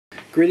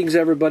Greetings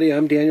everybody,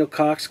 I'm Daniel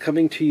Cox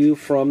coming to you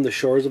from the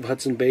shores of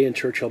Hudson Bay in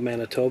Churchill,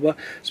 Manitoba,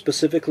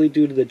 specifically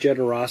due to the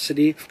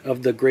generosity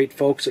of the great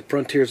folks at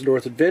Frontiers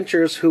North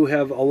Adventures who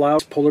have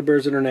allowed Polar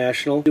Bears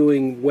International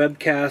doing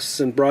webcasts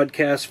and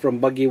broadcasts from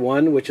Buggy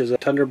 1, which is a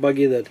tundra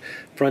buggy that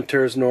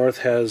Frontiers North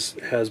has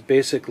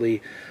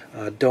basically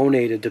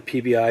donated to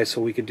PBI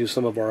so we can do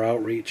some of our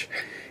outreach.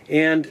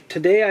 And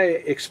today I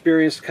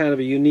experienced kind of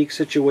a unique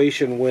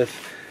situation with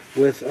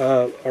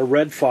a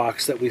red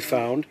fox that we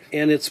found,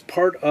 and it's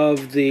part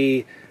of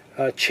the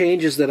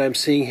changes that I'm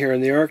seeing here in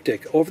the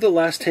Arctic. Over the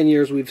last 10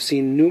 years we've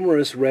seen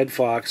numerous red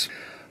fox,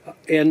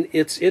 and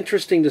it's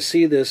interesting to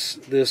see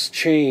this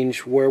change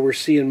where we're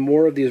seeing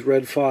more of these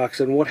red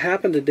fox. And what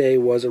happened today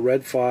was a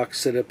red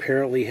fox that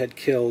apparently had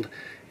killed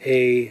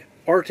a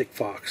Arctic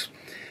fox.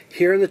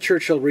 Here in the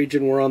Churchill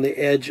region we're on the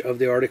edge of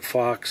the Arctic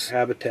fox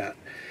habitat,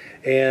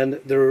 and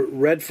the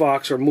red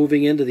fox are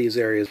moving into these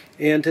areas.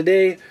 And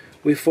today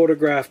we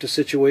photographed a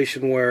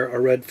situation where a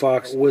red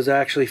fox was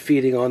actually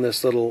feeding on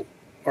this little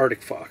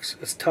Arctic fox.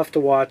 It's tough to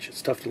watch,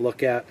 it's tough to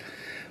look at,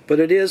 but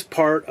it is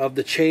part of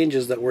the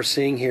changes that we're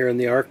seeing here in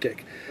the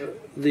Arctic.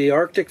 The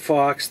Arctic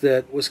fox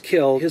that was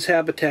killed, his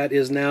habitat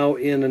is now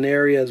in an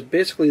area,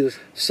 basically the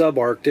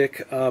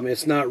subarctic.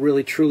 It's not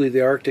really truly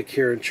the Arctic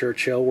here in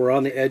Churchill. We're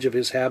on the edge of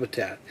his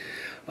habitat.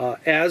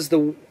 As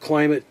the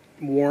climate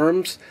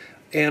warms,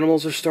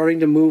 animals are starting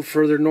to move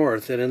further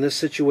north, and in this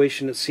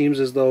situation it seems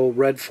as though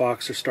red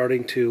fox are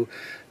starting to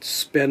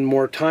spend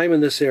more time in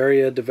this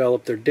area,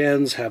 develop their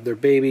dens, have their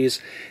babies,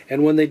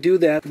 and when they do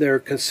that, they're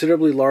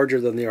considerably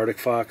larger than the Arctic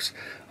fox.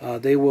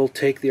 They will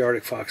take the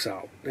Arctic fox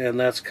out, and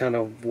that's kind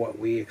of what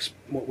we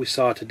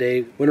saw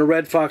today. When a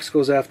red fox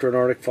goes after an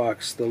Arctic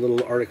fox, the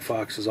little Arctic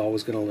fox is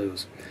always going to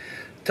lose.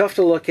 Tough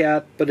to look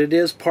at, but it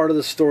is part of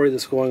the story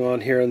that's going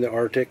on here in the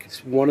Arctic.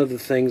 It's one of the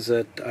things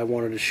that I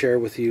wanted to share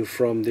with you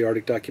from the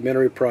Arctic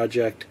Documentary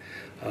Project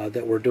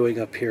that we're doing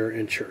up here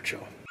in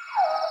Churchill.